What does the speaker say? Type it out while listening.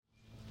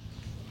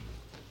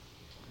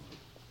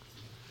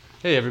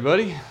Hey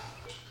everybody,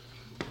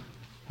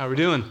 how are we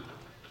doing?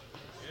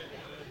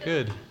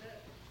 Good.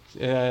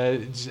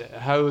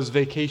 How was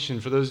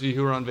vacation? For those of you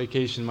who are on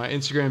vacation, my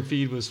Instagram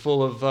feed was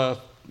full of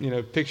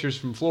pictures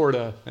from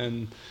Florida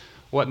and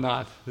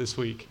whatnot this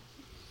week.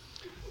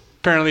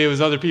 Apparently it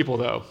was other people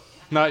though,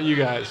 not you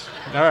guys.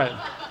 All right,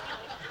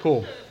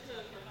 cool.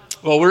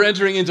 Well, we're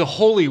entering into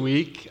Holy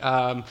Week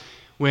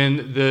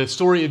when the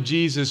story of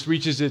Jesus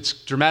reaches its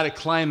dramatic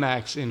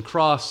climax in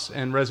cross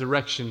and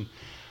resurrection.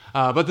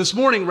 But this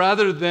morning,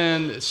 rather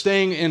than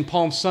staying in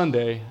Palm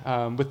Sunday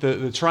with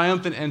the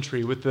triumphant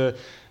entry, with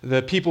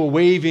the people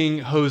waving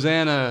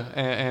Hosanna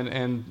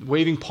and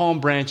waving palm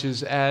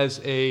branches as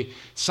a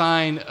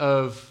sign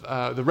of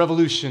the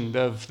revolution,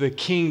 of the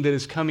king that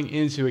is coming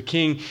into, a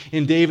king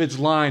in David's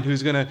line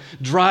who's going to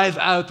drive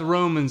out the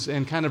Romans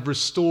and kind of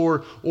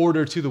restore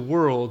order to the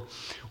world,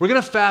 we're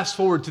going to fast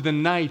forward to the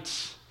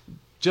night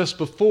just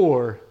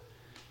before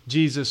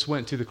Jesus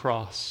went to the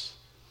cross.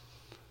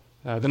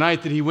 The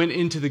night that he went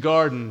into the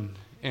garden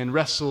and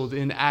wrestled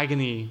in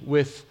agony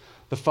with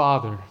the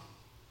Father.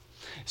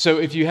 So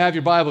if you have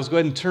your Bibles, go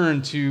ahead and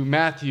turn to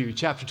Matthew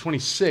chapter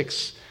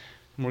 26,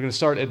 and we're going to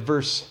start at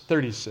verse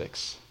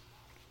 36.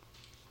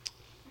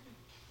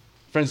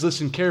 Friends,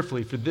 listen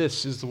carefully, for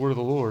this is the word of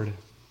the Lord.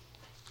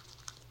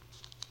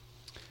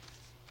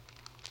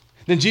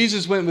 Then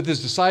Jesus went with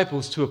his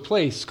disciples to a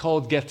place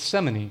called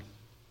Gethsemane,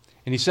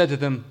 and he said to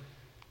them,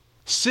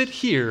 "Sit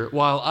here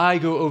while I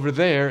go over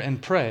there and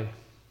pray."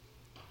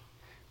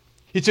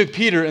 He took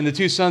Peter and the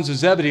two sons of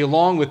Zebedee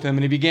along with him,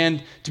 and he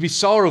began to be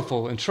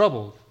sorrowful and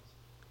troubled.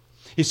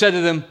 He said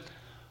to them,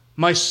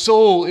 "My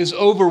soul is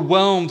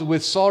overwhelmed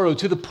with sorrow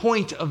to the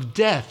point of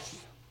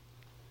death.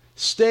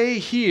 Stay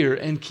here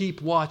and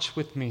keep watch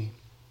with me."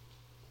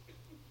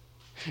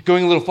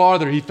 Going a little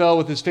farther, he fell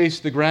with his face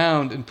to the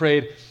ground and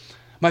prayed,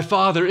 "My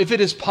Father, if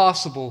it is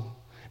possible,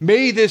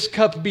 may this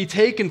cup be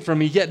taken from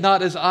me, yet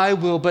not as I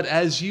will, but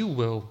as you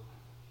will."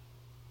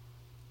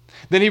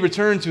 Then he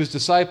returned to his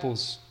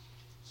disciples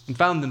and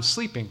found them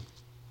sleeping.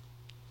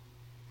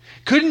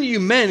 "Couldn't you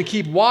men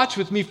keep watch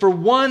with me for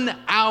 1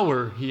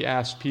 hour?" he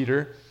asked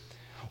Peter.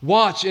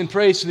 "Watch and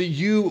pray so that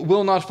you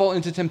will not fall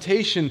into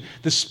temptation.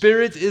 The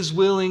spirit is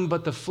willing,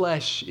 but the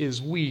flesh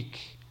is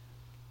weak."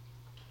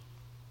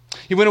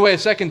 He went away a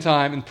second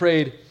time and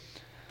prayed,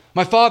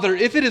 "My Father,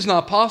 if it is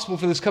not possible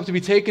for this cup to be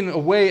taken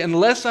away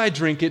unless I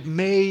drink it,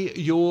 may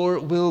your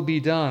will be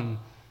done."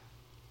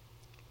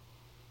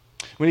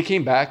 When he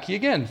came back, he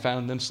again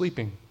found them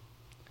sleeping,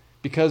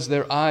 because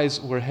their eyes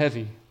were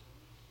heavy.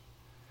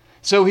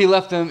 So he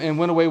left them and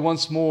went away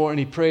once more, and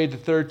he prayed the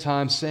third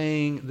time,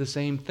 saying the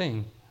same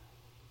thing.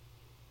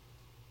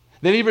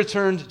 Then he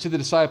returned to the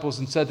disciples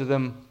and said to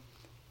them,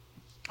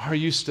 "Are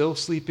you still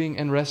sleeping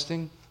and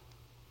resting?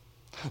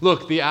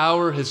 Look, the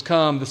hour has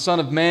come. The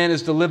Son of Man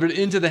is delivered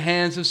into the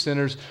hands of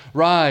sinners.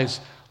 Rise,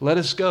 let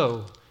us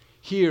go.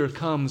 Here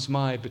comes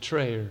my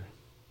betrayer."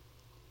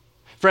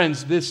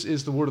 Friends, this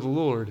is the word of the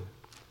Lord.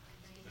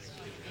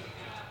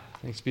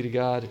 Thanks be to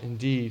God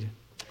indeed.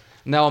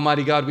 Now,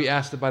 Almighty God, we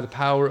ask that by the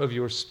power of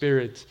your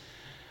Spirit,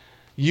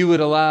 you would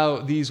allow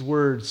these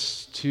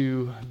words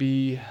to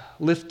be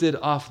lifted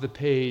off the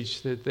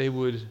page, that they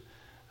would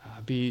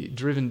be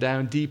driven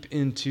down deep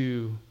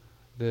into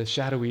the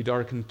shadowy,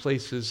 darkened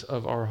places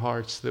of our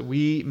hearts, that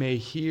we may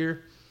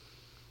hear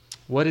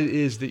what it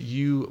is that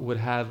you would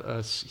have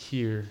us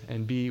hear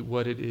and be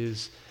what it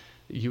is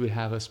that you would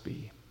have us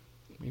be.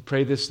 We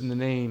pray this in the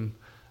name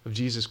of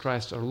Jesus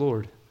Christ our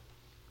Lord.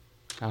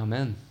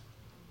 Amen.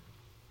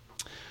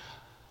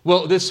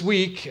 Well, this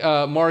week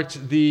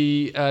marked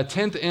the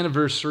 10th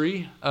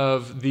anniversary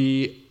of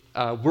the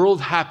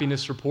World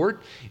Happiness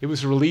Report. It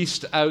was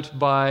released out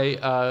by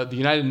the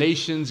United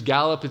Nations,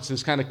 Gallup. It's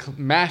this kind of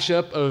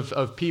mashup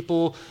of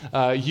people,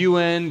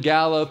 UN,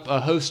 Gallup, a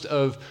host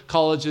of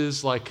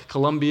colleges like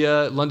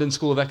Columbia, London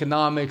School of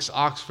Economics,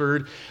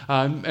 Oxford.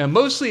 And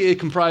mostly it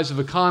comprised of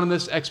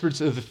economists,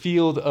 experts of the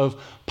field of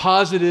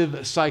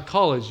positive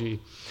psychology.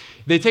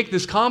 They take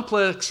this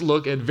complex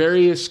look at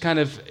various kind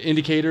of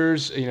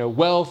indicators,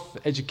 wealth,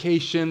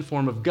 education,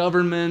 form of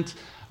government,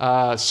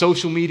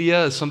 social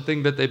media is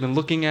something that they've been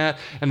looking at,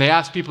 and they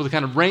ask people to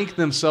kind of rank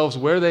themselves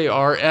where they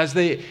are as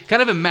they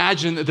kind of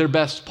imagine their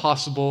best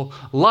possible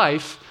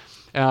life.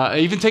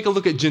 Even take a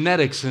look at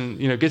genetics and,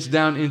 gets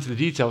down into the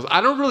details.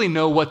 I don't really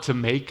know what to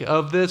make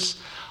of this,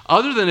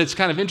 other than it's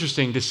kind of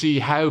interesting to see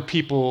how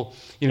people,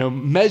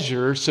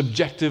 measure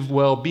subjective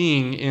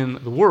well-being in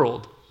the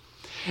world.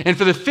 And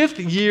for the 5th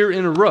year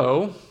in a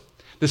row,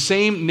 the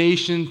same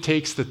nation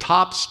takes the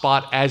top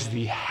spot as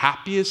the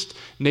happiest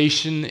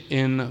nation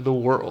in the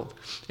world.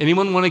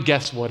 Anyone want to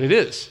guess what it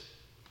is?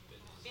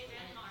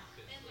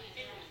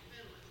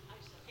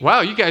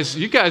 Wow, you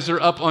guys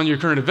are up on your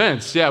current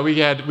events. Yeah,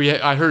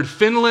 I heard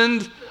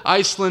Finland,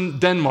 Iceland,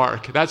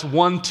 Denmark. That's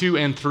 1, 2,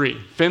 and 3.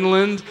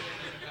 Finland,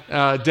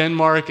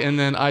 Denmark, and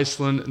then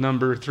Iceland,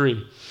 number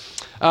 3.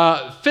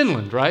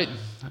 Finland, right?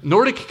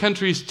 Nordic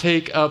countries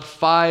take up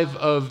 5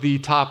 of the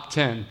top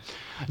 10.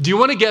 Do you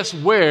want to guess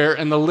where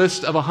in the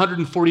list of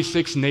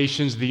 146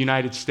 nations the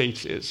United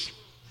States is?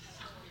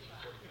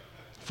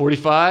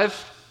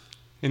 45?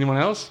 Anyone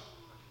else?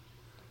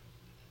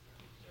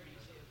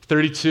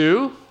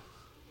 32?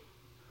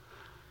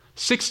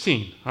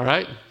 16, all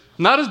right?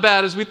 Not as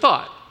bad as we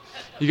thought.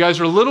 You guys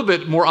are a little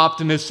bit more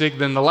optimistic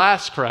than the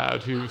last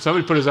crowd, who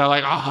somebody put us out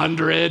like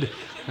 100. And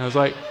I was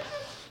like,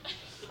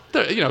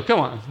 come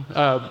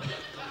on.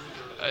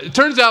 It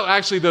turns out,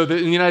 actually, though, that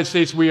in the United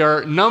States, we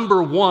are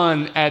number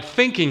one at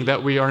thinking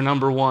that we are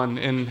number one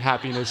in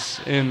happiness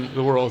in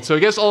the world. So I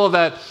guess all of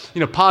that,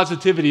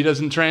 positivity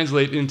doesn't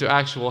translate into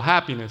actual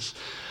happiness.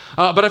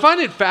 But I find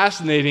it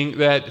fascinating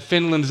that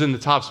Finland is in the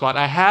top spot.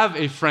 I have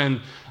a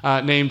friend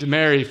named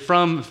Mary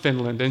from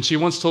Finland, and she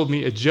once told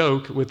me a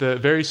joke with a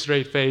very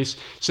straight face.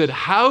 She said,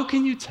 "How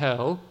can you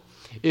tell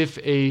if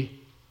a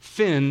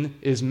Finn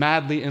is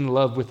madly in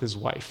love with his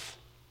wife?"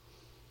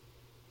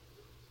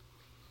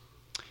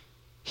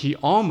 He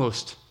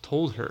almost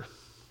told her.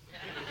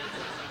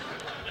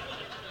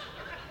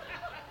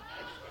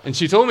 And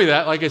she told me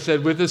that, like I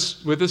said, with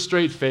a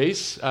straight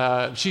face.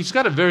 She's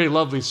got a very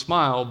lovely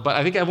smile, but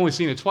I think I've only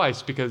seen it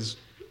twice because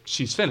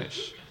she's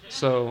Finnish.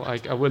 So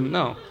I wouldn't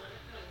know.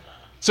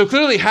 So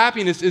clearly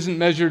happiness isn't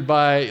measured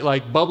by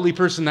like bubbly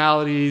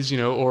personalities,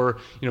 or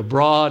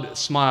broad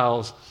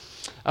smiles.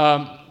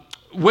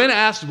 When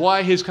asked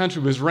why his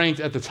country was ranked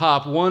at the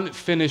top, one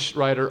Finnish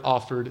writer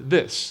offered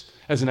this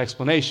as an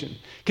explanation.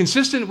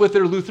 Consistent with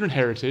their Lutheran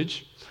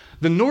heritage,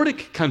 the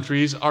Nordic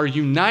countries are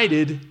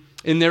united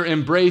in their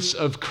embrace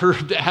of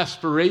curbed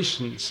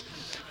aspirations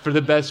for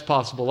the best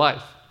possible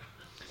life.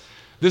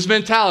 This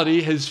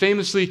mentality is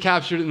famously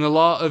captured in the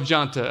Law of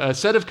Janta, a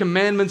set of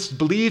commandments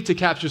believed to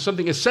capture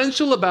something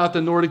essential about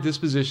the Nordic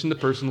disposition to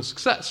personal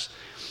success.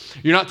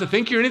 You're not to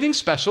think you're anything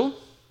special,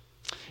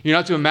 you're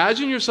not to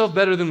imagine yourself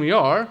better than we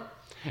are,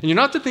 and you're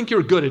not to think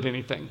you're good at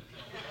anything,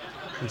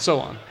 and so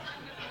on.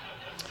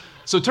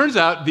 So it turns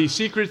out the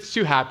secret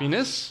to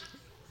happiness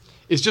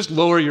is just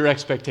lower your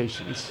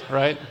expectations,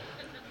 right?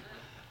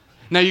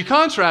 Now you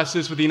contrast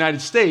this with the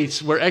United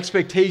States, where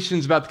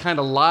expectations about the kind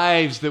of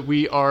lives that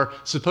we are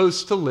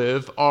supposed to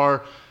live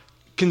are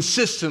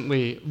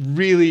consistently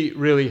really,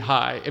 really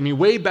high. I mean,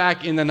 way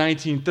back in the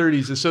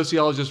 1930s, the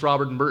sociologist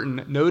Robert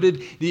Merton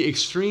noted the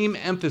extreme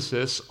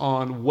emphasis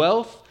on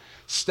wealth,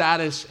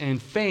 status, and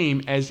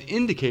fame as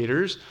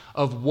indicators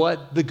of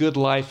what the good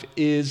life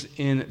is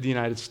in the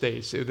United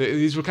States.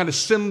 These were kind of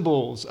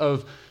symbols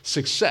of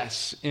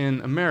success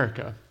in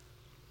America.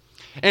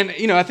 And,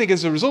 I think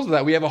as a result of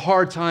that, we have a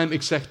hard time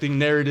accepting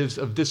narratives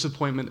of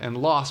disappointment and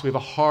loss. We have a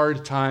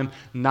hard time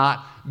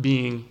not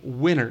being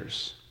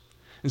winners.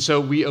 And so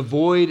we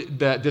avoid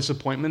that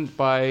disappointment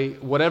by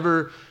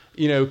whatever,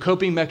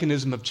 coping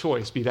mechanism of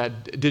choice, be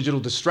that digital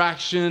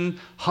distraction,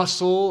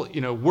 hustle,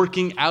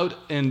 working out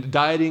and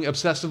dieting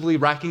obsessively,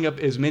 racking up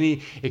as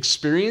many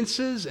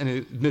experiences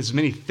and as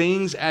many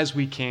things as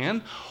we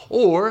can,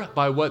 or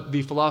by what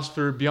the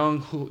philosopher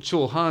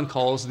Byung-Chul Han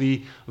calls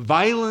the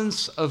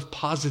violence of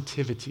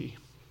positivity.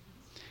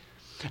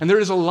 And there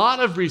is a lot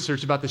of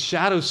research about the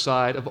shadow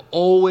side of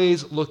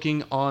always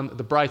looking on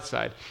the bright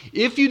side.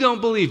 If you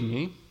don't believe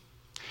me,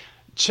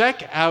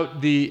 check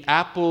out the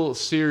Apple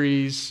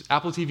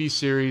TV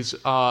series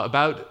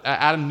about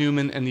Adam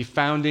Neumann and the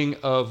founding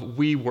of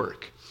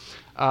WeWork.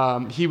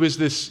 He was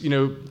this,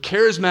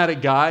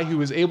 charismatic guy who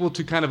was able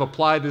to kind of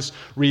apply this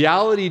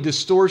reality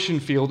distortion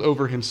field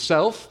over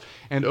himself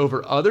and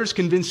over others,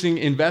 convincing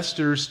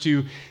investors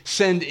to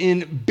send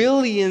in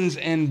billions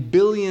and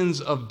billions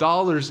of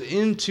dollars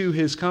into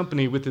his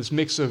company with this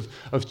mix of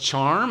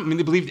charm. I mean,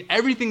 they believed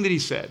everything that he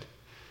said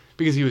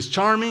because he was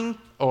charming,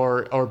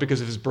 or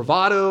because of his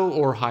bravado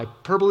or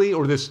hyperbole,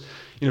 or this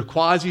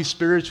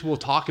quasi-spiritual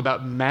talk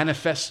about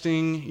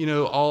manifesting,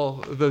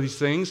 all of these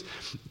things.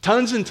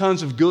 Tons and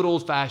tons of good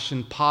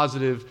old-fashioned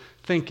positive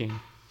thinking.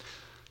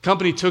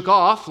 Company took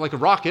off like a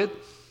rocket,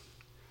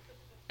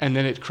 and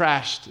then it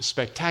crashed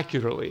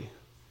spectacularly.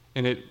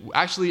 And it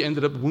actually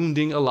ended up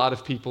wounding a lot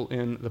of people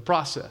in the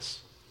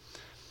process.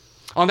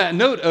 On that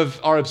note of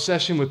our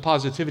obsession with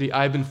positivity,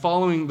 I've been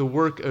following the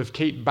work of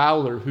Kate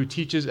Bowler, who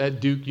teaches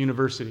at Duke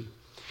University.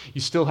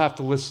 You still have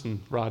to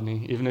listen,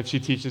 Rodney, even if she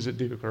teaches at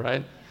Duke, all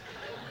right?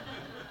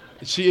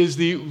 She is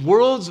the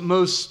world's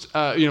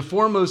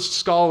foremost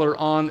scholar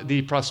on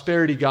the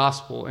prosperity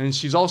gospel, and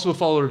she's also a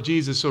follower of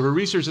Jesus, so her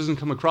research doesn't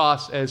come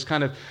across as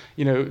kind of,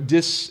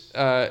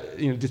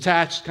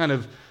 detached kind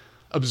of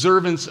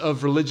observance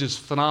of religious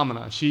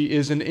phenomena. She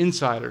is an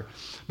insider,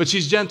 but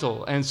she's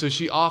gentle, and so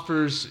she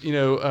offers,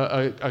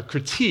 a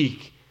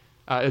critique,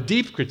 a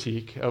deep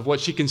critique of what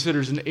she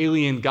considers an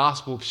alien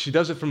gospel. She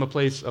does it from a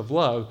place of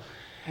love.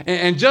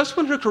 And just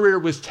when her career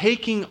was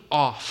taking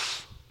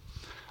off,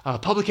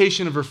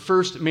 publication of her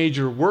first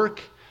major work,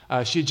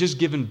 she had just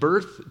given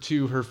birth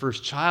to her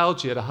first child.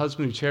 She had a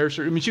husband who cherished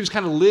her. I mean, she was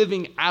kind of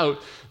living out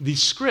the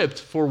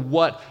script for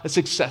what a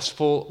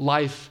successful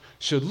life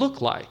should look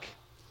like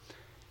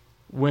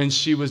when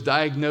she was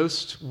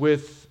diagnosed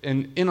with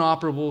an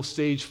inoperable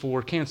stage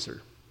 4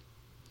 cancer.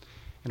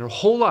 And her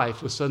whole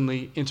life was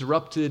suddenly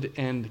interrupted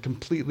and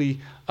completely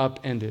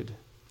upended.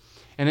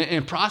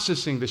 And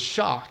processing the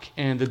shock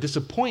and the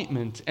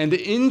disappointment and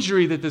the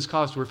injury that this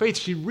caused to her faith,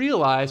 she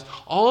realized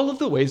all of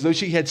the ways, though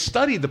she had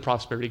studied the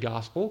prosperity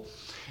gospel,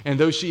 and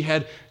though she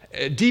had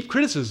deep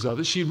criticisms of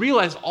it, she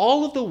realized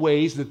all of the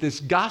ways that this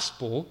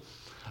gospel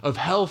of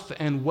health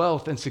and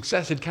wealth and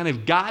success had kind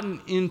of gotten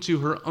into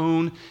her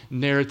own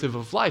narrative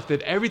of life,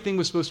 that everything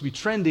was supposed to be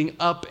trending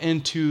up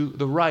and to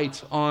the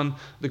right on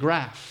the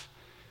graph.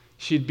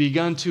 She had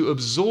begun to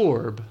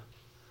absorb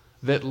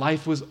that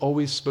life was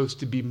always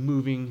supposed to be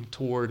moving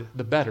toward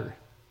the better.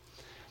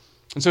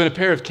 And so in a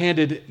pair of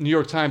candid New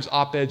York Times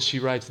op-eds, she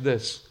writes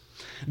this: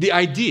 "The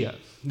idea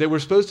that we're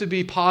supposed to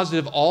be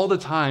positive all the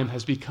time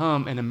has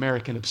become an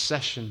American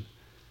obsession.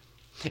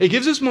 It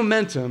gives us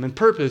momentum and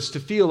purpose to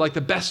feel like the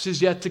best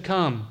is yet to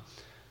come.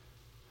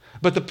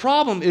 But the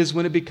problem is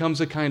when it becomes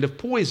a kind of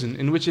poison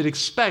in which it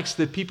expects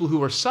that people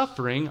who are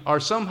suffering are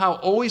somehow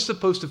always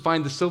supposed to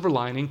find the silver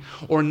lining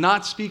or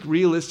not speak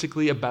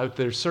realistically about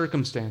their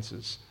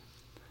circumstances.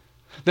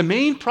 The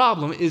main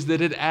problem is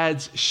that it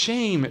adds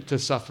shame to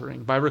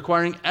suffering by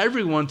requiring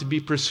everyone to be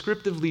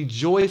prescriptively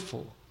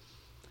joyful.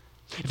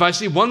 If I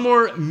see one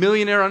more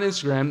millionaire on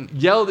Instagram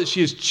yell that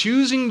she is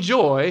choosing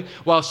joy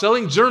while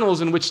selling journals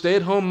in which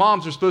stay-at-home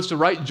moms are supposed to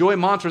write joy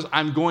mantras,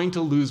 I'm going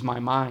to lose my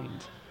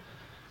mind."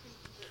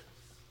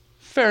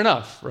 Fair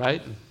enough,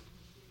 right?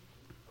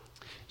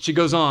 She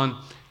goes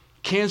on,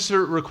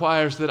 "Cancer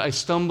requires that I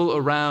stumble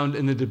around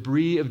in the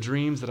debris of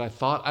dreams that I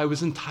thought I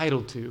was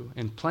entitled to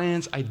and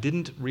plans I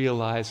didn't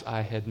realize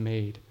I had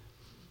made."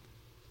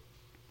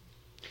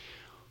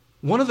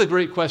 One of the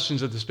great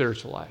questions of the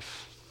spiritual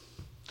life,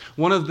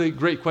 one of the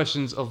great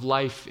questions of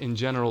life in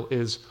general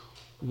is,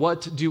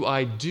 what do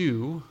I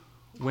do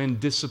when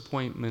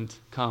disappointment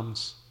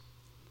comes?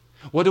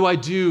 What do I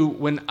do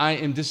when I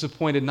am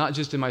disappointed, not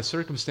just in my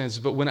circumstances,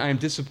 but when I am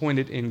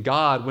disappointed in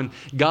God, when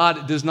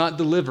God does not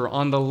deliver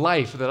on the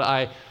life that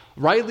I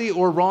rightly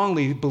or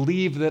wrongly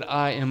believe that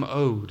I am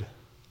owed?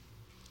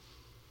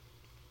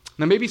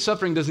 Now, maybe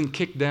suffering doesn't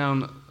kick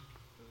down,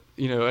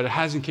 it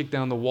hasn't kicked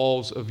down the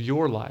walls of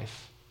your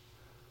life.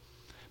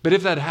 But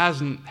if that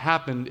hasn't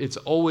happened, it's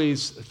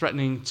always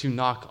threatening to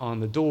knock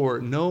on the door.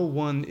 No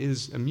one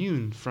is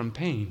immune from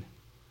pain.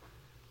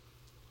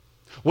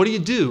 What do you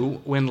do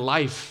when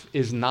life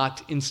is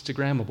not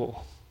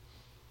Instagrammable?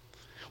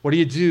 What do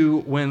you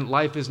do when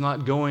life is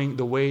not going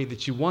the way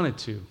that you want it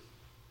to?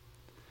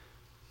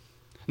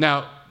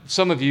 Now,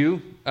 some of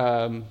you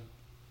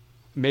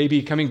may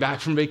be coming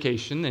back from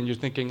vacation and you're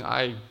thinking,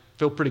 I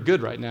feel pretty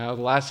good right now.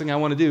 The last thing I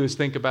want to do is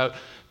think about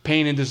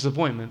pain and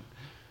disappointment.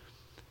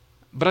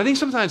 But I think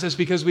sometimes that's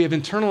because we have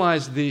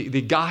internalized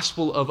the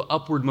gospel of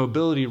upward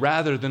mobility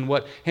rather than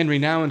what Henry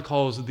Nouwen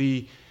calls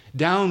the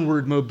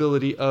downward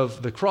mobility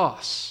of the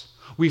cross.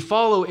 We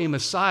follow a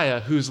Messiah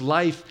whose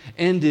life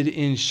ended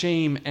in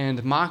shame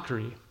and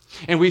mockery.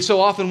 And we so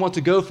often want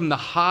to go from the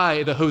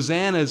high, the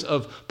hosannas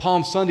of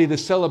Palm Sunday, the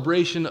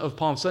celebration of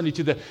Palm Sunday,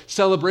 to the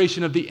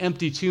celebration of the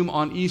empty tomb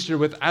on Easter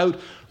without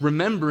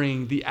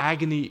remembering the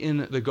agony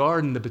in the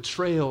garden, the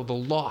betrayal, the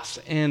loss,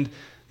 and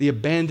the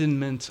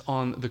abandonment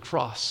on the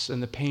cross,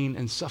 and the pain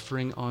and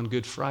suffering on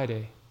Good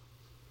Friday.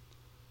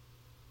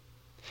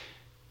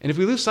 And if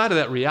we lose sight of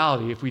that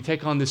reality, if we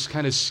take on this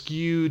kind of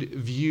skewed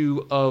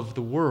view of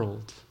the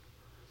world,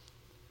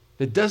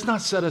 that does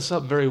not set us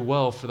up very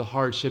well for the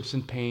hardships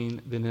and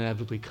pain that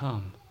inevitably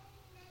come.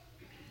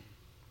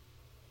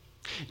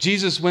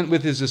 Jesus went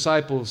with his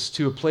disciples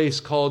to a place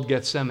called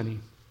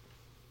Gethsemane.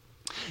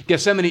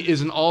 Gethsemane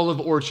is an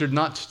olive orchard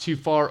not too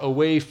far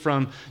away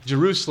from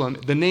Jerusalem.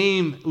 The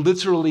name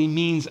literally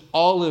means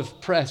olive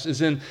press,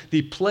 as in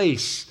the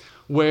place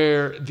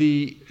where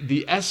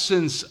the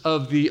essence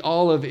of the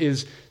olive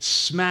is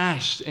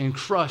smashed and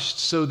crushed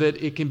so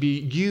that it can be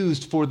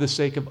used for the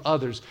sake of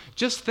others.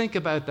 Just think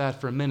about that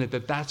for a minute,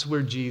 that's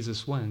where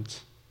Jesus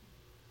went.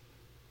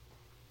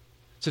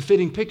 It's a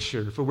fitting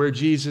picture for where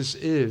Jesus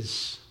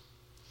is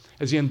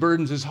as he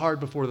unburdens his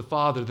heart before the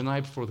Father the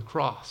night before the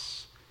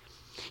cross.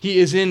 He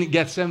is in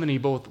Gethsemane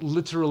both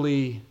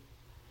literally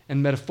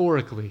and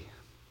metaphorically.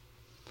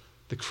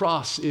 The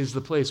cross is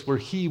the place where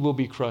he will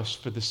be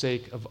crushed for the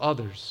sake of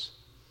others.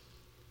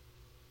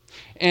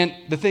 And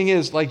the thing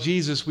is, like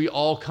Jesus, we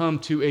all come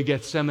to a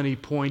Gethsemane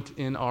point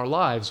in our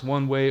lives,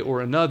 one way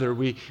or another.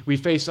 We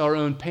face our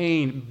own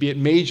pain, be it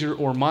major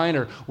or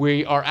minor.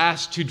 We are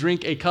asked to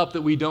drink a cup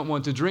that we don't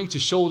want to drink, to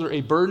shoulder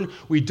a burden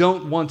we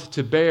don't want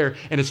to bear,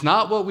 and it's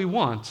not what we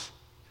want.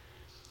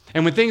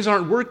 And when things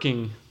aren't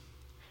working,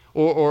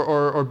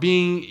 or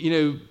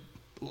being,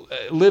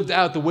 lived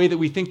out the way that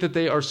we think that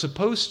they are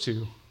supposed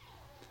to.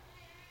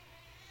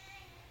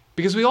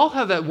 Because we all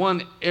have that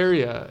one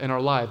area in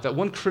our life, that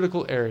one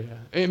critical area.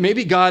 And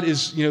maybe God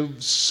is,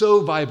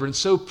 so vibrant,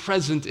 so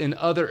present in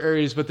other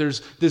areas, but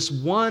there's this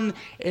one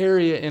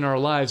area in our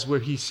lives where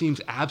he seems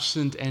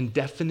absent and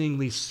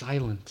deafeningly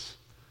silent.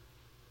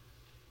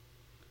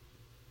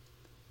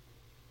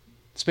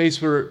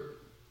 Space where,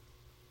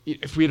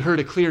 if we had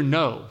heard a clear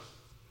no,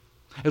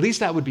 at least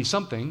that would be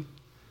something.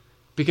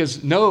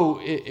 Because no,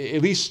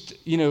 at least,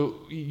 you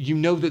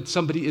know that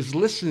somebody is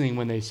listening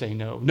when they say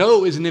no.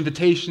 No is an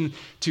invitation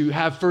to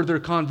have further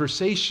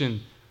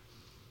conversation.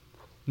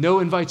 No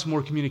invites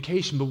more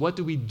communication. But what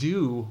do we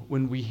do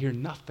when we hear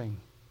nothing?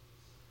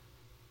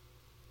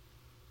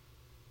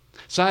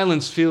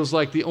 Silence feels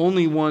like the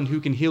only one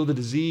who can heal the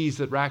disease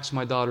that racks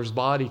my daughter's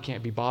body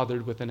can't be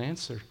bothered with an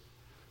answer.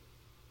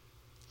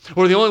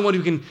 Or the only one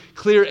who can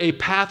clear a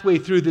pathway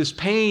through this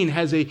pain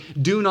has a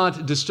do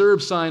not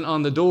disturb sign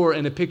on the door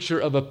and a picture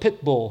of a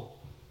pit bull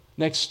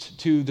next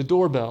to the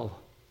doorbell.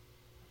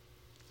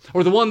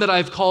 Or the one that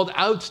I've called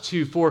out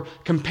to for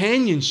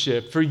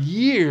companionship for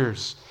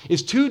years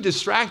is too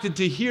distracted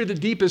to hear the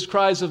deepest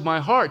cries of my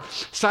heart.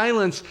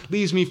 Silence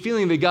leaves me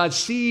feeling that God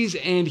sees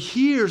and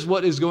hears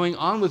what is going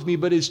on with me,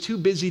 but is too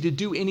busy to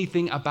do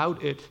anything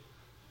about it.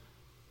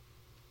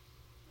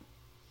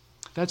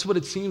 That's what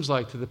it seems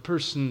like to the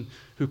person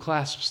who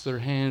clasps their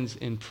hands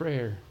in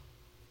prayer.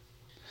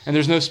 And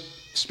there's no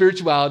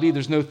spirituality,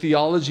 there's no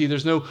theology,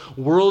 there's no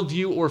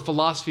worldview or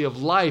philosophy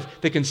of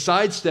life that can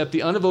sidestep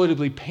the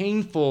unavoidably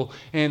painful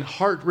and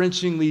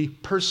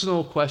heart-wrenchingly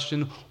personal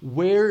question,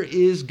 where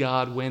is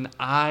God when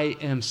I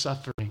am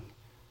suffering?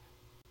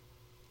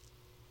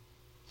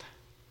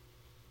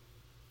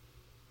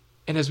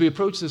 And as we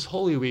approach this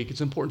Holy Week, it's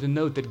important to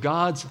note that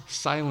God's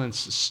silence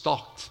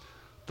stalked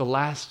the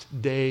last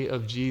day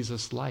of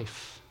Jesus'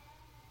 life.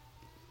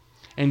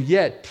 And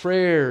yet,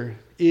 prayer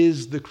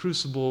is the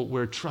crucible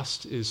where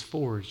trust is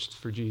forged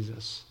for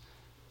Jesus.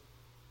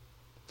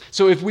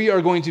 So if we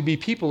are going to be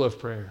people of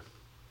prayer,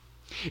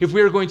 if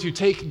we are going to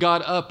take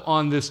God up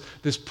on this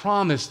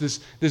promise,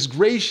 this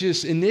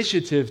gracious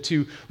initiative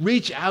to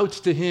reach out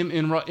to Him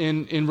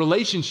in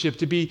relationship,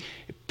 to be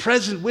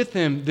present with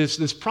Him,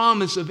 this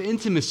promise of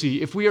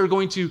intimacy, if we are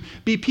going to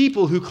be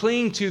people who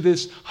cling to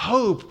this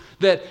hope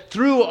that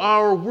through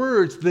our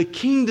words, the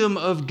kingdom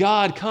of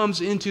God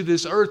comes into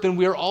this earth, then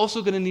we are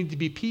also going to need to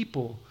be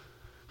people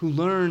who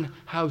learn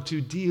how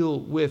to deal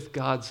with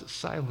God's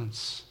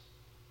silence.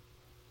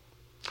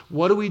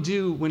 What do we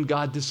do when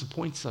God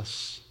disappoints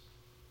us?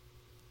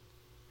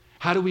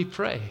 How do we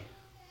pray?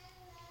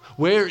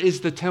 Where is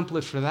the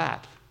template for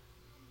that?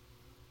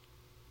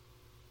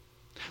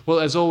 Well,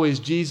 as always,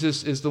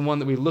 Jesus is the one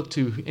that we look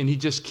to, and He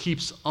just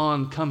keeps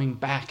on coming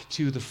back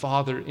to the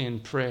Father in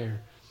prayer.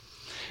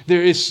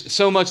 There is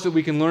so much that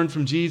we can learn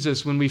from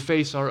Jesus when we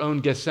face our own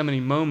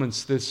Gethsemane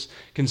moments. This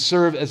can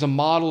serve as a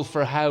model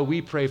for how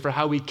we pray, for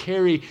how we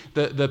carry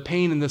the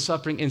pain and the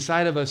suffering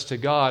inside of us to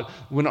God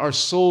when our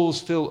souls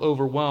feel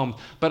overwhelmed.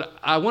 But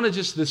I want to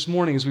just this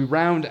morning, as we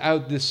round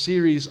out this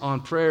series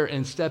on prayer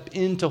and step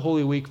into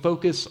Holy Week,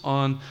 focus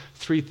on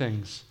three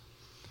things.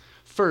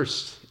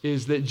 First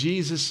is that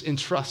Jesus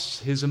entrusts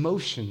His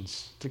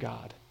emotions to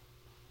God.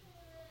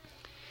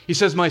 He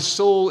says, my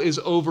soul is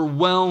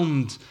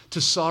overwhelmed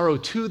to sorrow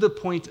to the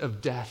point of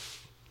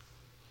death.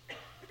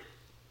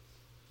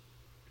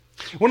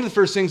 One of the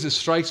first things that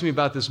strikes me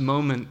about this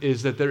moment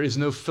is that there is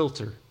no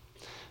filter.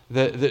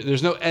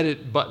 There's no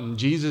edit button.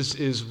 Jesus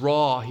is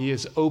raw. He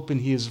is open.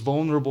 He is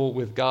vulnerable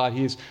with God.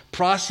 He is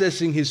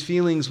processing His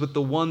feelings with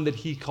the one that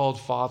He called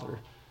Father.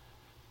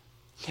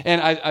 And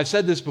I've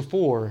said this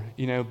before,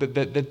 but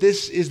that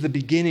this is the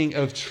beginning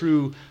of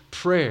true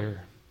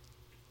prayer.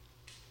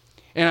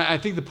 And I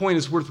think the point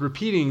is worth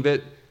repeating,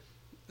 that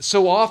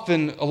so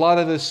often a lot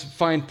of us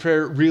find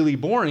prayer really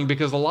boring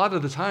because a lot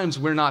of the times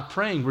we're not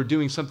praying, we're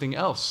doing something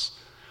else.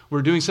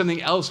 We're doing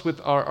something else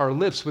with our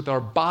lips, with our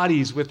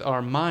bodies, with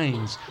our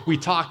minds. We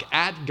talk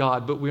at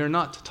God, but we are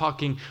not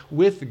talking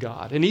with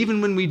God. And even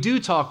when we do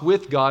talk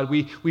with God,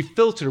 we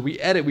filter, we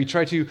edit, we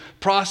try to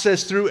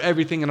process through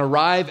everything and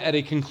arrive at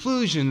a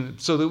conclusion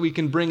so that we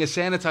can bring a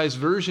sanitized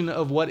version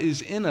of what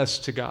is in us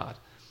to God.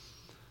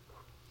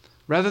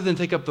 Rather than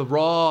take up the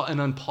raw and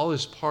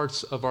unpolished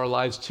parts of our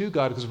lives to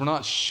God, because we're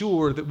not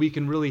sure that we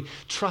can really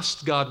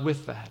trust God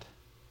with that.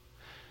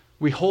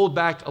 We hold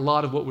back a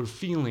lot of what we're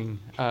feeling,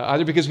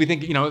 either because we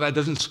think, that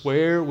doesn't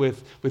square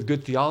with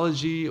good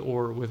theology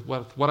or with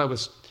what I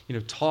was,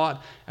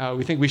 taught.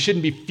 We think we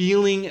shouldn't be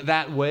feeling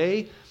that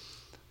way.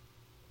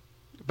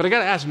 But I got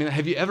to ask,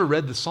 have you ever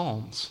read the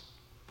Psalms?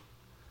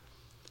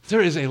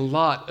 There is a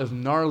lot of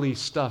gnarly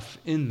stuff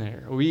in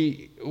there.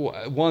 We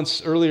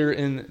once earlier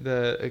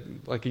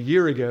like a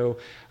year ago,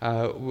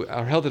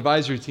 our health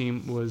advisory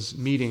team was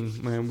meeting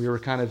when we were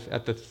kind of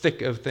at the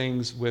thick of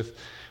things with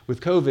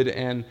COVID,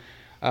 and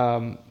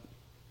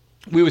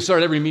we would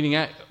start every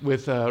meeting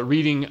with a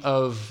reading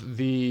of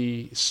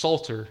the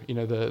Psalter,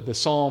 the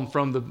psalm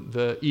from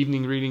the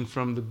evening reading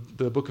from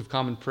the Book of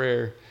Common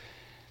Prayer.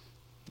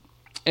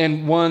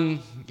 And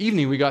one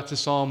evening we got to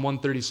Psalm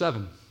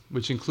 137.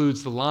 Which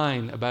includes the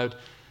line about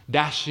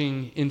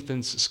dashing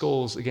infants'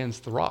 skulls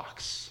against the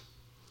rocks.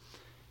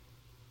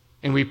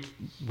 And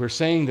we're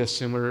saying this,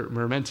 and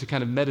we're meant to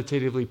kind of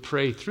meditatively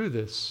pray through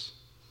this.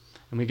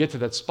 And we get to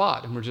that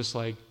spot, and we're just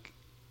like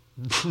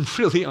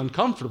really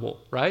uncomfortable,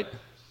 right?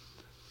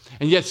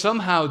 And yet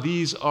somehow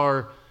these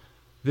are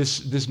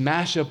this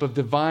mashup of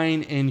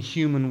divine and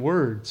human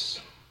words.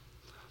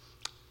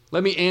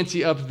 Let me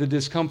ante up the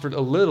discomfort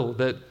a little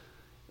that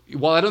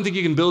while I don't think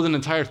you can build an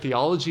entire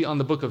theology on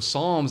the book of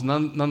Psalms,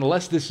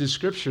 nonetheless, this is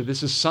Scripture.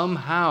 This is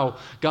somehow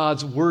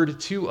God's word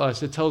to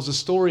us. It tells the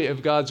story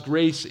of God's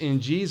grace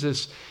in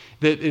Jesus,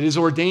 that it is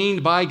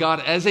ordained by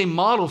God as a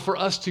model for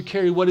us to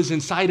carry what is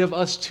inside of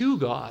us to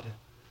God.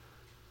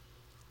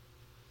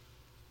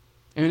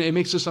 And it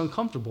makes us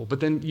uncomfortable.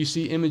 But then you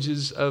see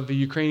images of the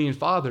Ukrainian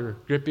father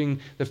gripping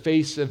the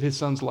face of his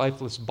son's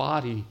lifeless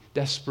body,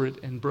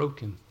 desperate and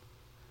broken.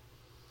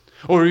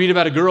 Or we read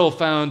about a girl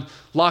found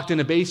locked in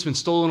a basement,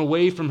 stolen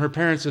away from her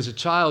parents as a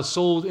child,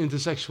 sold into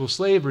sexual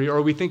slavery.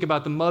 Or we think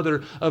about the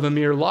mother of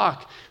Amir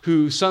Locke,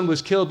 whose son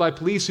was killed by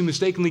police who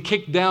mistakenly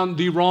kicked down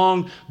the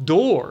wrong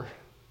door.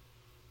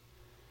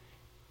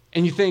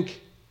 And you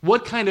think,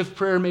 what kind of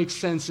prayer makes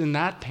sense in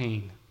that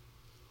pain?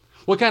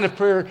 What kind of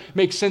prayer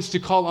makes sense to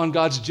call on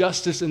God's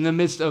justice in the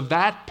midst of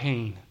that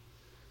pain?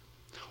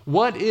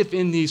 What if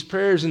in these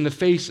prayers in the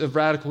face of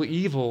radical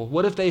evil,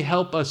 what if they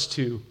help us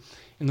to,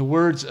 in the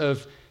words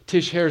of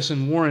Tish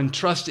Harrison Warren,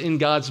 trust in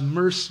God's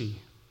mercy,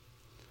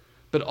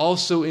 but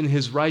also in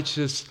his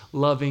righteous,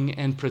 loving,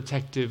 and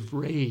protective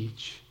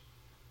rage?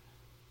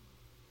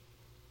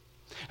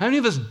 How many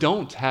of us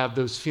don't have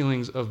those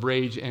feelings of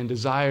rage and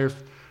desire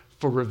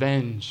for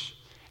revenge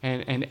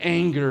and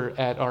anger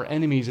at our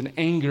enemies and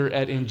anger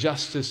at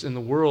injustice in the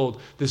world,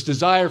 this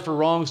desire for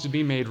wrongs to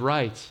be made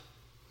right?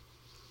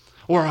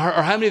 Or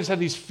how many of us have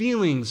these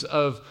feelings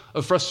of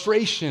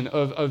frustration,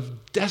 of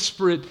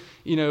desperate,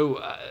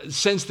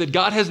 sense that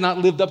God has not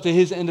lived up to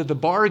his end of the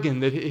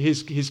bargain, that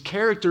his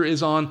character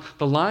is on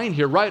the line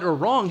here, right or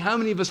wrong? How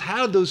many of us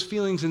have those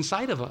feelings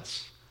inside of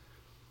us?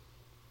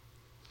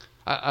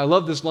 I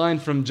love this line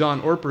from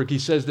John Ortberg. He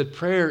says that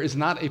prayer is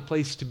not a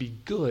place to be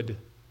good.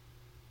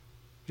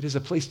 It is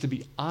a place to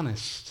be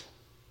honest.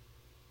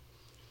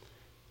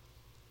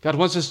 God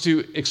wants us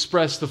to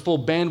express the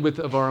full bandwidth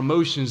of our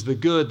emotions, the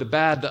good, the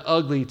bad, the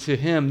ugly, to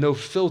him, no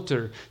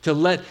filter, to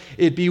let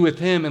it be with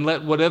him and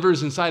let whatever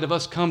is inside of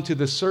us come to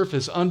the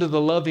surface under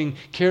the loving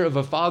care of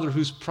a Father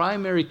whose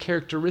primary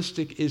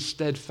characteristic is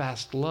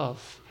steadfast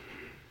love.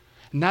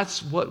 And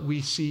that's what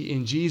we see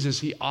in Jesus.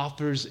 He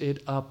offers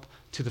it up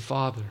to the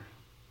Father.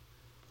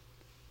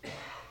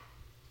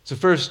 So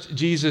first,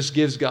 Jesus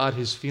gives God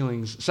his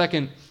feelings.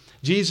 Second,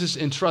 Jesus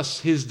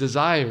entrusts his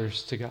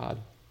desires to God.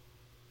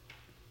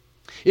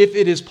 If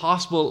it is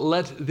possible,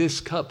 let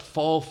this cup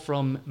fall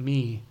from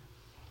me.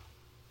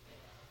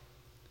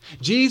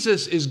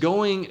 Jesus is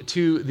going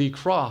to the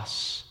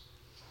cross,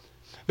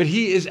 but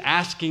he is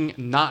asking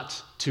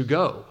not to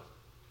go.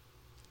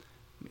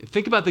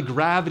 Think about the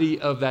gravity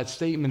of that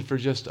statement for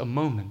just a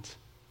moment.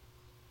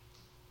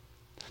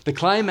 The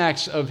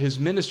climax of his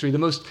ministry, the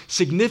most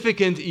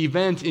significant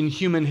event in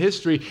human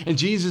history, and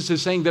Jesus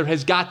is saying there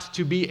has got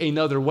to be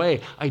another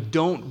way. I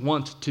don't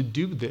want to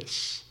do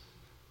this.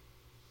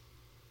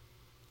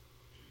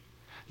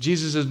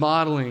 Jesus is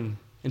modeling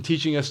and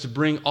teaching us to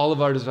bring all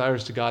of our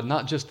desires to God,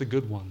 not just the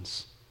good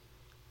ones.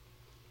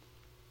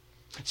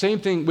 Same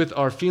thing with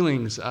our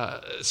feelings.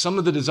 Some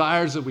of the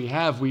desires that we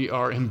have, we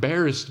are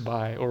embarrassed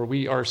by or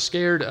we are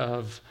scared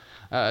of.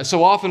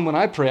 So often when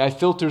I pray, I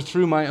filter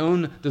through my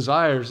own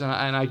desires and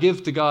I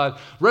give to God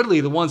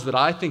readily the ones that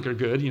I think are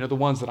good, the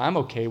ones that I'm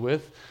okay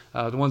with,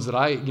 the ones that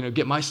I,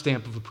 get my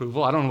stamp of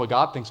approval. I don't know what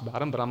God thinks about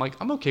them, but I'm like,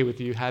 I'm okay with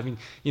you having,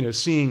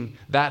 seeing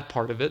that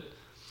part of it.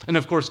 And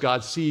of course,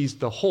 God sees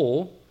the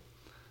whole.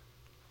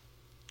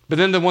 But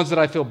then the ones that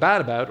I feel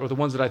bad about or the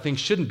ones that I think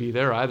shouldn't be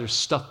there, I either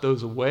stuff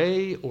those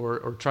away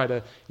or try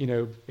to,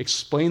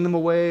 explain them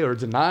away or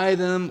deny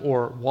them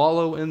or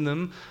wallow in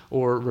them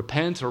or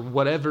repent or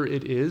whatever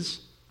it is.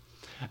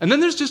 And then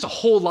there's just a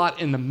whole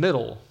lot in the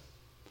middle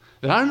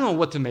that I don't know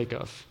what to make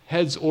of,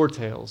 heads or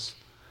tails.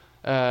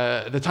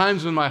 The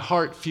times when my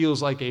heart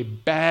feels like a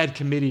bad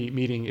committee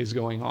meeting is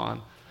going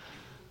on.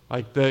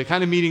 Like the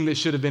kind of meeting that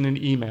should have been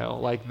an email,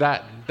 like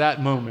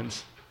that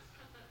moment.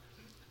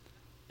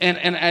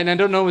 And I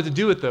don't know what to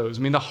do with those.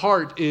 I mean, the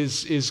heart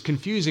is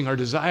confusing. Our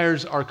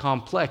desires are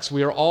complex.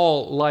 We are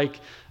all like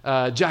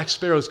Jack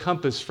Sparrow's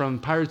compass from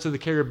Pirates of the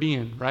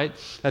Caribbean, right?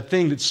 That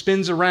thing that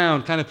spins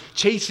around, kind of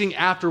chasing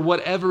after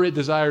whatever it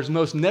desires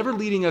most, never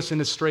leading us in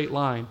a straight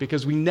line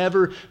because we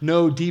never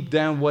know deep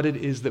down what it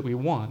is that we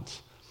want.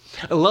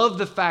 I love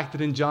the fact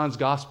that in John's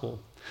gospel,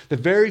 the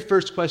very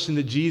first question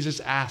that Jesus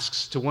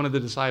asks to one of the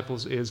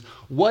disciples is,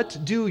 "What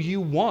do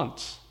you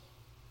want?"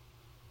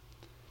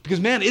 Because,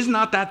 man, is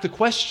not that the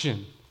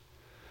question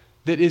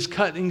that is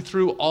cutting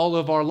through all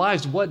of our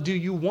lives? What do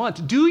you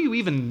want? Do you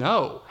even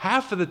know?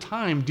 Half of the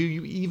time, do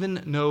you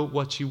even know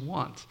what you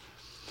want?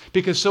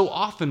 Because so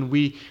often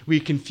we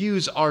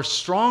confuse our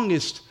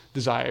strongest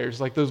desires,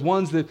 like those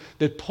ones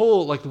that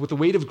pull, like with the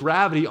weight of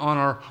gravity on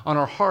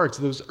our hearts,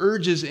 those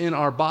urges in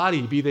our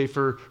body, be they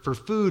for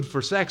food,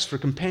 for sex, for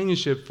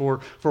companionship, for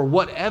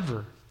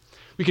whatever.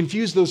 We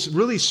confuse those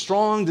really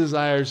strong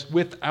desires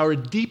with our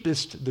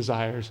deepest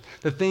desires,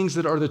 the things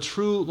that are the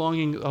true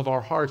longing of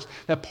our hearts,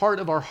 that part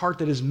of our heart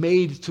that is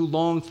made to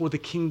long for the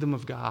kingdom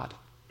of God.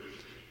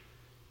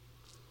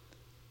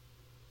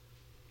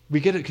 We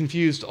get it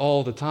confused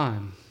all the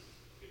time.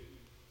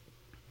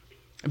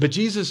 But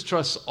Jesus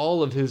trusts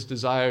all of his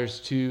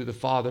desires to the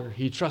Father.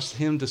 He trusts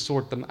him to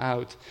sort them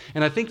out.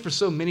 And I think for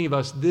so many of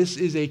us, this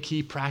is a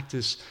key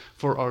practice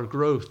for our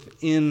growth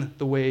in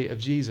the way of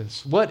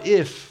Jesus. What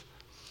if,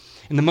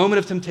 in the moment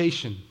of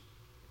temptation,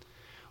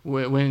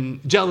 when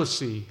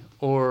jealousy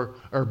or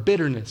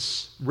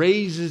bitterness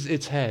raises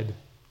its head,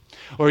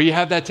 or you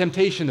have that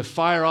temptation to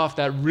fire off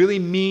that really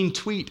mean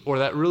tweet or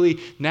that really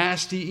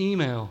nasty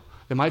email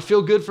that might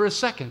feel good for a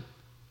second,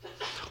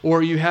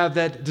 or you have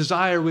that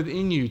desire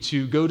within you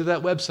to go to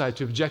that website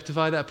to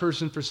objectify that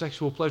person for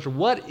sexual pleasure.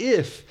 What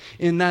if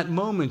in that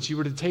moment you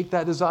were to take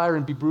that desire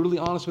and be brutally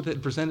honest with it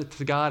and present it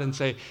to God and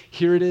say,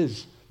 here it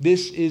is.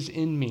 This is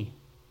in me.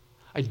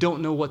 I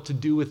don't know what to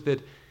do with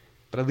it,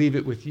 but I leave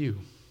it with you.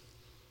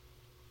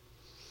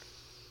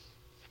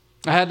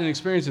 I had an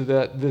experience of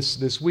that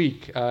this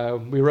week.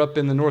 We were up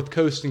in the North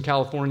Coast in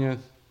California.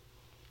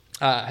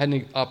 Had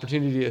an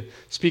opportunity to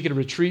speak at a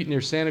retreat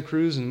near Santa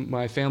Cruz, and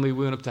my family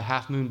went up to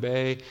Half Moon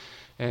Bay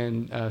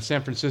and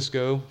San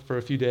Francisco for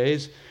a few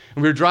days.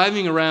 And we were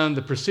driving around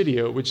the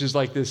Presidio, which is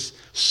like this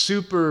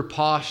super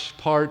posh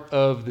part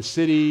of the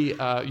city.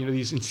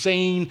 These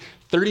insane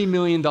 $30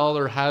 million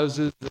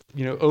houses that,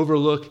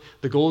 overlook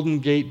the Golden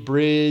Gate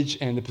Bridge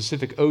and the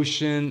Pacific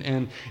Ocean.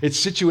 And it's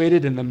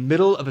situated in the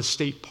middle of a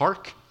state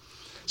park.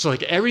 So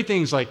like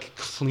everything's like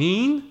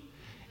clean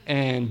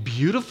and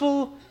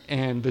beautiful,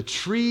 and the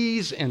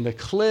trees and the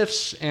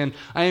cliffs. And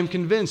I am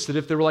convinced that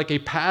if there were like a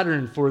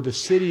pattern for the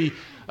city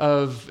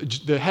of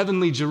the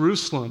heavenly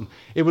Jerusalem,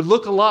 it would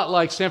look a lot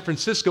like San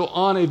Francisco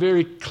on a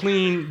very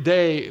clean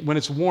day when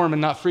it's warm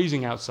and not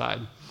freezing outside.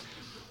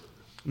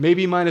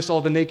 Maybe minus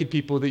all the naked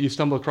people that you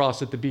stumble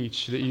across at the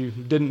beach that you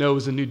didn't know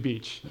was a nude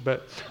beach.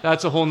 But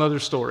that's a whole nother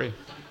story.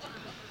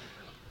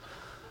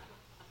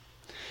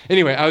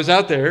 Anyway, I was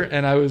out there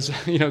and I was,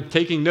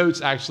 taking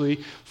notes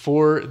actually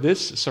for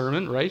this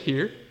sermon right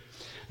here.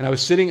 And I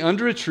was sitting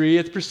under a tree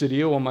at the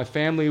Presidio while my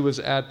family was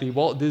at the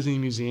Walt Disney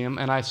Museum,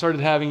 and I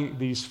started having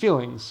these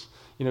feelings,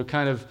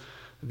 kind of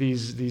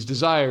these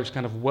desires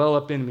kind of well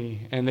up in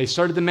me. And they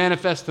started to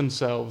manifest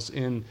themselves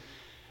in,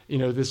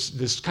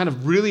 this kind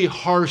of really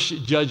harsh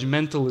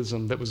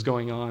judgmentalism that was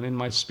going on in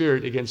my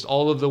spirit against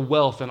all of the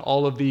wealth and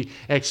all of the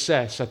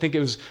excess. I think it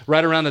was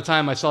right around the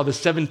time I saw the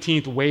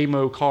 17th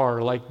Waymo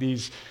car, like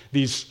these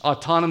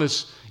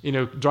autonomous,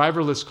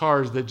 driverless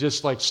cars that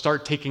just like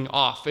start taking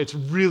off. It's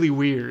really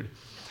weird.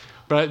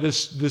 But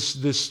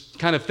this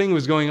kind of thing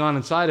was going on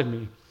inside of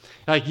me.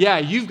 Like, yeah,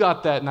 you've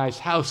got that nice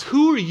house.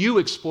 Who are you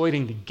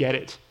exploiting to get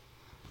it?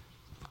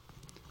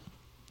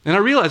 And I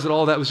realized that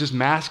all that was just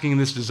masking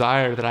this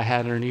desire that I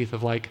had underneath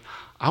of like,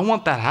 I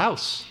want that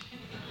house.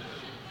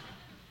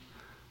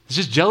 It's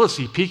just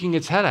jealousy peeking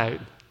its head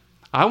out.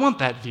 I want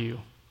that view.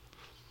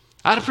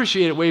 I'd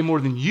appreciate it way more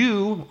than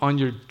you on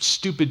your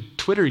stupid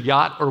Twitter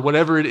yacht or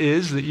whatever it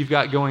is that you've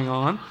got going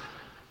on.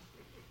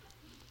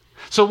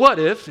 So what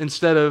if,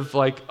 instead of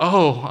like,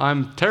 oh,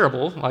 I'm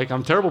terrible, like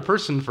I'm a terrible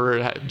person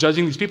for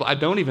judging these people I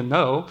don't even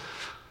know,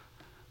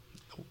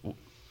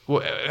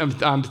 I'm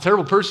a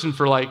terrible person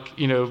for like,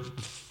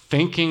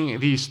 thinking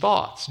these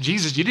thoughts.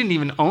 Jesus, you didn't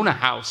even own a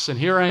house, and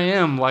here I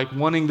am like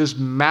wanting this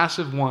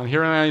massive one.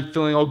 Here I am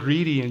feeling all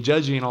greedy and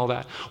judgy and all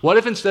that. What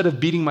if instead of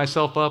beating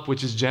myself up,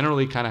 which is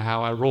generally kind of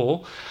how I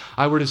roll,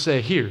 I were to say,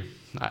 here,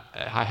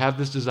 I have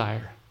this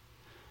desire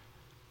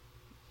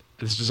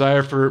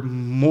for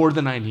more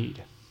than I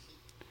need.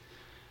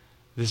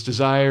 This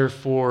desire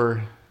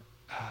for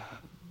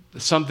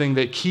something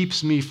that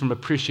keeps me from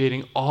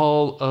appreciating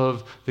all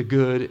of the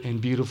good and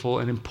beautiful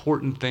and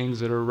important things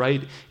that are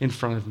right in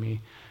front of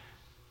me.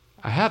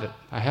 I have it.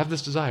 I have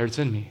this desire. It's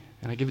in me,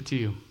 and I give it to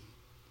you.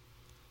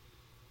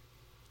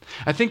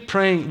 I think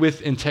praying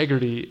with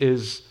integrity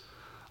is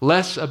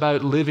less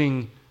about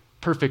living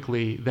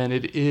perfectly than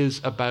it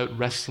is about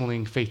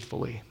wrestling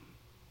faithfully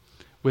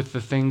with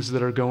the things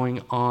that are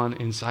going on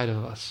inside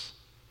of us.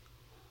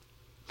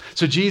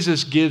 So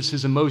Jesus gives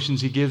his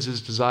emotions, he gives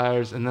his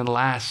desires, and then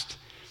last,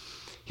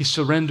 he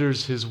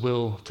surrenders his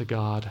will to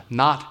God.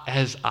 Not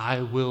as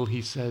I will,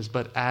 he says,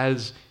 but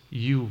as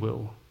you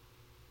will.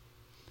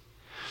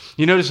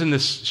 You notice in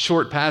this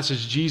short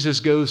passage, Jesus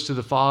goes to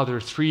the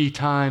Father 3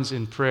 times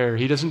in prayer.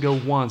 He doesn't go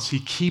once. He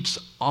keeps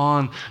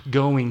on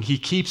going. He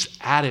keeps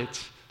at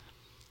it.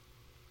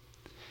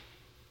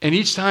 And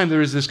each time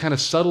there is this kind of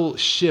subtle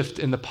shift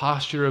in the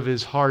posture of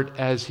his heart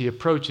as he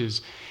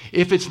approaches.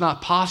 If it's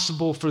not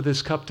possible for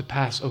this cup to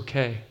pass,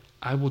 okay,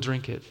 I will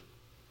drink it.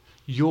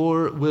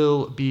 Your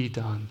will be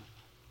done.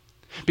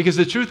 Because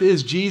the truth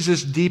is,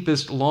 Jesus'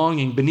 deepest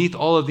longing, beneath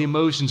all of the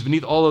emotions,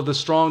 beneath all of the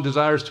strong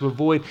desires to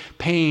avoid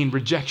pain,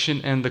 rejection,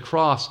 and the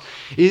cross,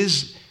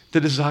 is the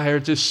desire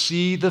to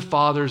see the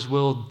Father's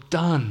will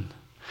done,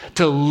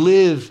 to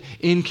live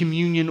in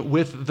communion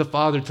with the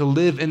Father, to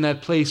live in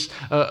that place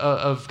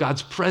of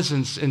God's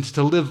presence, and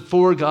to live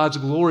for God's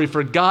glory,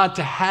 for God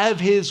to have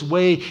his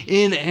way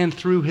in and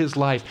through his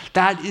life.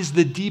 That is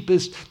the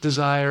deepest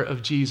desire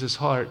of Jesus'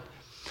 heart.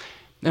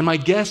 And my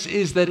guess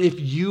is that if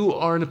you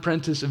are an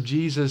apprentice of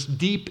Jesus,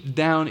 deep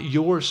down,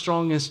 your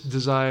strongest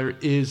desire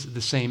is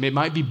the same. It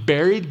might be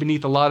buried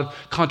beneath a lot of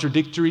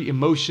contradictory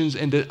emotions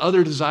and the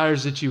other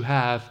desires that you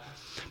have,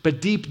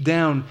 but deep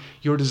down,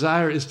 your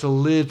desire is to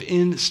live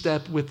in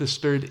step with the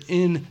Spirit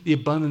in the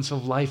abundance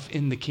of life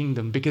in the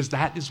kingdom, because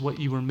that is what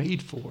you were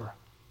made for.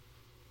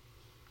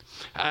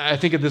 I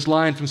think of this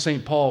line from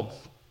St. Paul.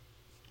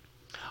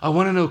 I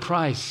want to know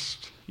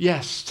Christ.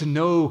 Yes, to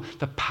know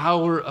the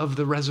power of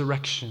the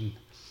resurrection.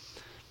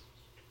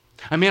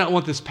 I may not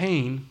want this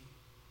pain.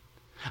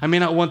 I may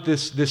not want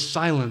this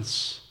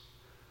silence.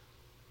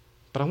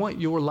 But I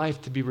want your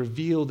life to be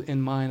revealed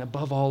in mine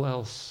above all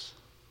else.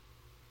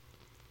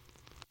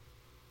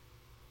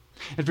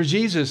 And for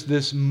Jesus,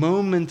 this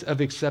moment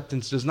of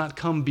acceptance does not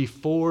come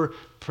before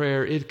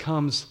prayer. It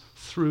comes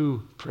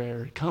through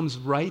prayer. It comes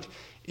right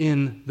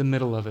in the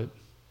middle of it.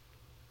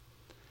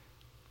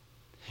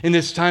 In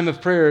this time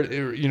of prayer,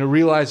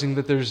 realizing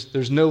that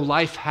there's no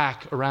life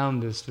hack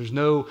around this. There's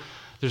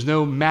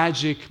no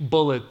magic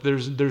bullet.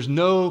 There's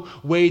no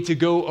way to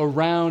go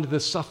around the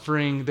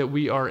suffering that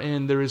we are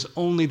in. There is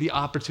only the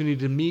opportunity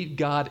to meet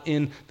God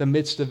in the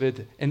midst of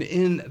it. And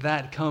in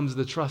that comes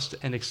the trust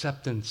and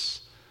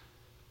acceptance.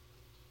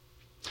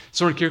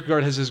 Søren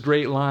Kierkegaard has this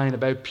great line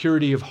about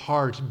purity of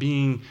heart,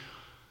 being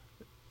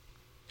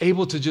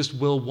able to just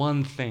will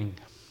one thing.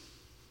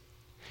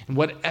 And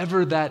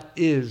whatever that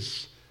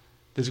is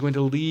going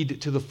to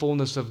lead to the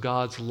fullness of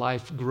God's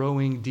life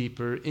growing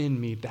deeper in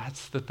me.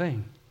 That's the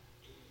thing.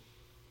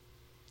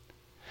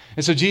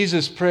 And so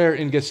Jesus' prayer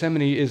in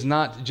Gethsemane is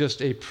not just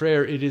a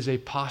prayer, it is a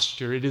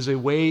posture. It is a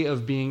way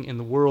of being in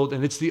the world,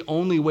 and it's the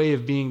only way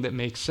of being that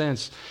makes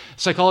sense.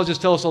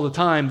 Psychologists tell us all the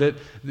time that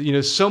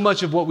so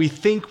much of what we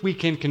think we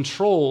can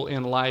control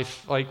in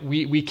life, like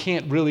we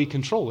can't really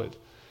control it.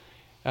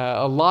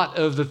 A lot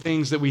of the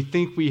things that we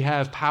think we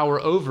have power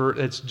over,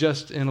 it's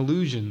just an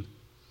illusion.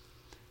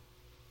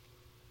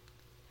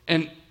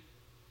 And,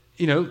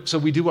 so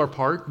we do our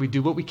part. We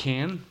do what we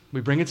can.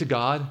 We bring it to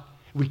God.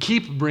 We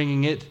keep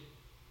bringing it.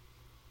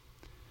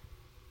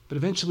 But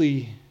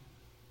eventually,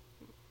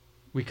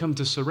 we come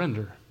to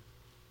surrender.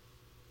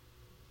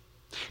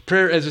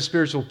 Prayer as a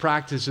spiritual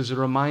practice is a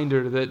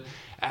reminder that,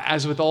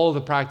 as with all of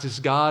the practice,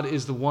 God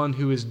is the one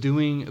who is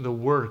doing the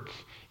work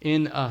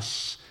in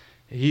us.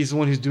 He's the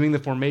one who's doing the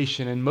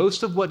formation. And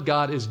most of what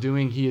God is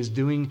doing, He is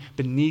doing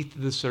beneath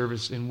the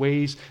surface in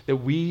ways that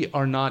we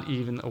are not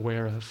even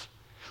aware of.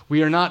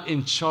 We are not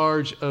in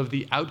charge of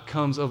the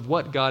outcomes of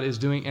what God is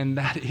doing, and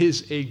that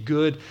is a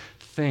good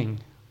thing.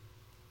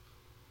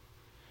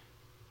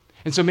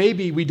 And so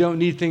maybe we don't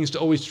need things to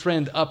always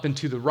trend up and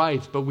to the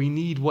right, but we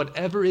need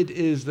whatever it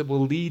is that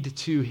will lead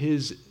to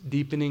His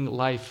deepening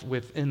life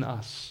within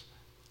us.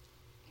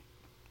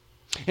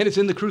 And it's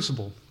in the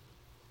crucible.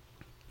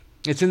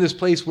 It's in this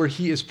place where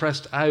He is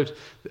pressed out,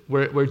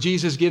 where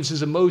Jesus gives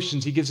His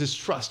emotions, He gives His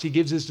trust, He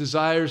gives His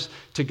desires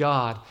to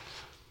God.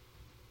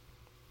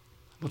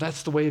 Well,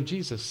 that's the way of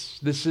Jesus.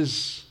 This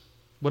is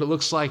what it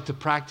looks like to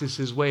practice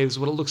His ways,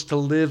 what it looks to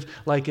live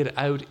like it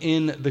out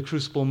in the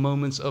crucible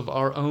moments of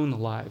our own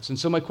lives. And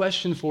so my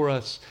question for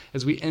us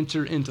as we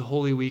enter into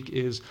Holy Week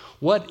is,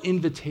 what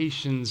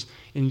invitations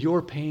in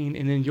your pain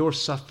and in your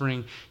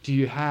suffering do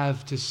you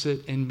have to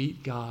sit and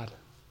meet God?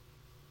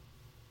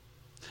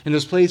 In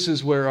those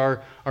places where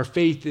our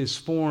faith is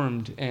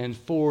formed and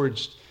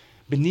forged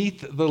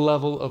beneath the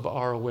level of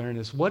our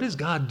awareness, what is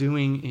God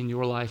doing in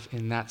your life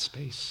in that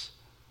space?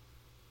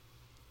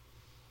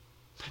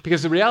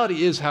 Because the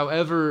reality is,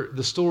 however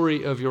the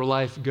story of your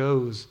life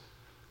goes,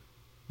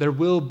 there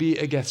will be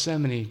a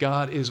Gethsemane.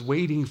 God is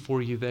waiting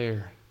for you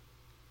there.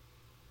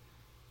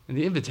 And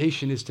the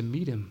invitation is to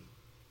meet Him.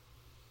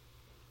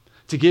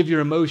 To give your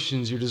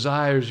emotions, your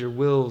desires, your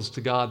wills to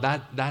God.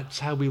 That's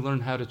how we learn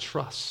how to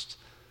trust.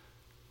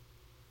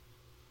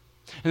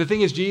 And the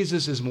thing is,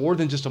 Jesus is more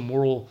than just a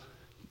moral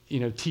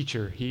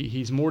teacher.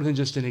 He's more than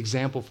just an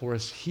example for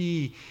us.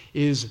 He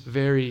is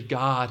very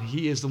God.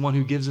 He is the one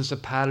who gives us a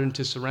pattern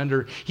to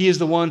surrender. He is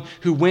the one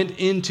who went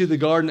into the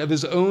garden of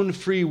His own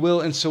free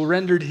will and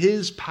surrendered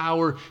His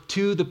power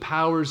to the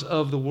powers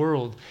of the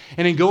world.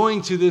 And in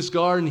going to this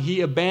garden, He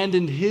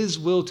abandoned His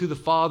will to the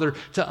Father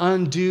to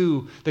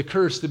undo the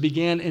curse that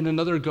began in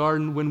another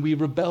garden when we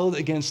rebelled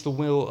against the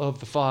will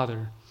of the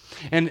Father.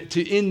 And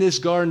in this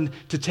garden,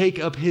 to take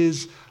up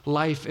His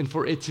life and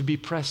for it to be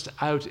pressed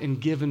out and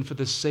given for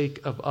the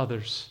sake of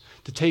others.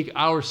 To take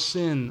our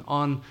sin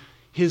on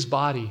His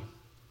body.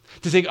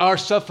 To take our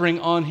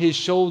suffering on His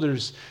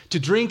shoulders. To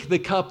drink the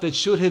cup that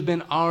should have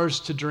been ours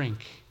to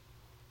drink.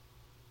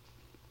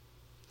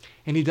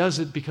 And He does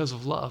it because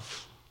of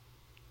love.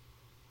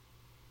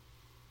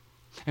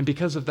 And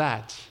because of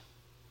that,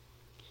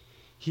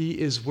 He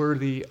is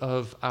worthy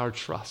of our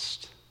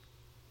trust.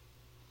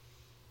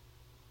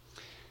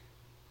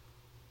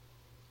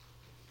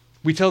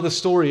 We tell the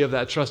story of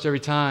that trust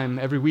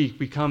every week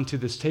we come to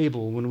this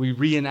table when we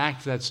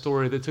reenact that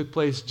story that took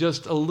place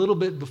just a little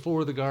bit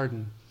before the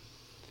garden.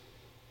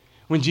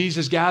 When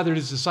Jesus gathered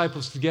His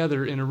disciples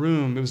together in a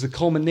room, it was the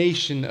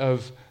culmination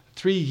of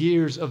 3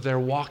 years of their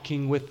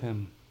walking with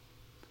him.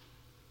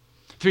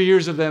 3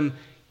 years of them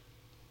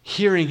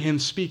hearing him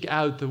speak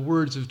out the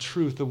words of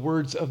truth, the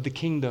words of the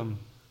kingdom,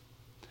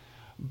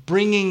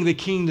 bringing the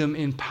kingdom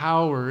in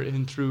power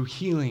and through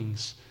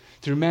healings,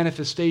 through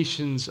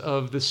manifestations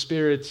of the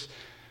Spirit,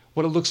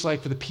 what it looks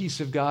like for the peace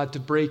of God to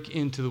break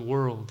into the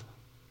world.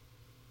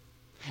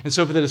 And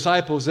so for the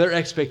disciples, their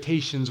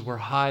expectations were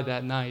high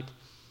that night.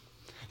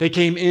 They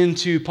came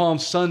into Palm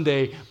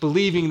Sunday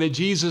believing that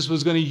Jesus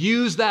was going to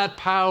use that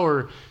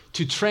power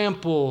to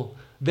trample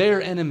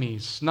their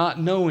enemies, not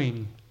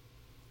knowing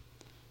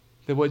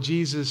that what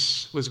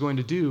Jesus was going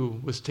to do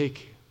was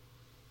take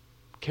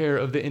care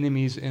of the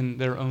enemies in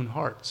their own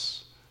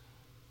hearts,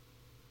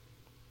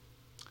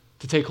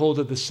 to take hold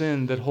of the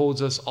sin that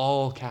holds us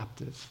all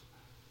captive.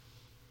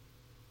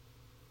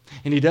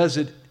 And he does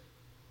it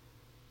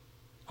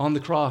on the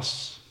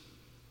cross,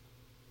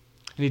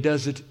 and he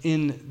does it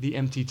in the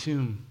empty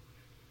tomb.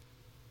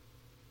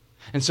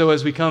 And so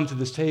as we come to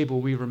this table,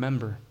 we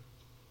remember.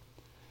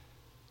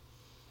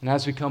 And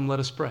as we come, let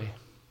us pray.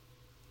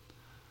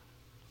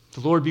 The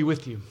Lord be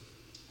with you.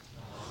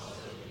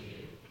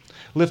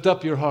 Lift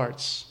up your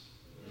hearts.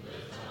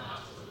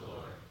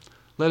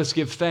 Let us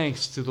give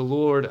thanks to the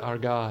Lord our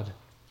God.